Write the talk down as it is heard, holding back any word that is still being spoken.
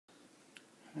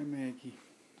Hi, Maggie.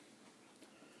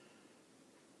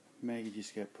 Maggie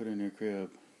just got put in her crib,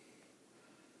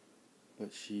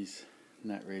 but she's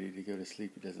not ready to go to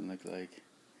sleep, it doesn't look like.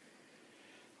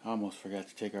 I almost forgot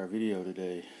to take our video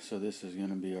today, so this is going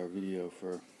to be our video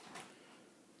for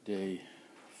day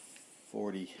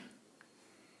 40,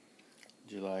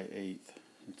 July 8th.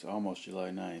 It's almost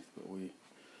July 9th, but we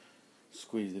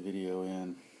squeezed the video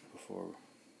in before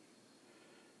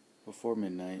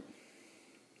midnight.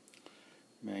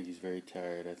 Maggie's very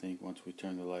tired. I think once we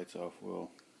turn the lights off, we'll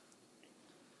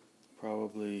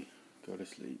probably go to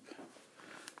sleep.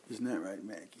 Isn't that right,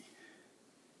 Maggie?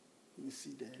 You can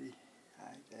see Daddy.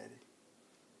 Hi, Daddy.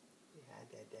 Hi,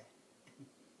 Daddy.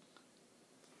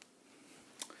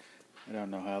 I don't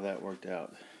know how that worked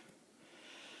out.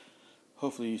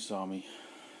 Hopefully you saw me,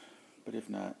 but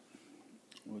if not,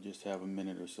 we'll just have a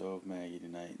minute or so of Maggie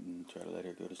tonight and try to let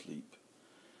her go to sleep.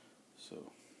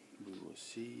 So we will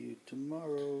see you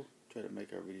tomorrow. Try to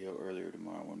make our video earlier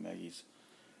tomorrow when Maggie's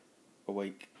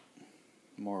awake,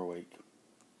 more awake.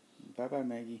 Bye-bye,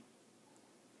 Maggie.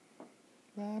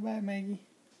 Bye-bye, Maggie.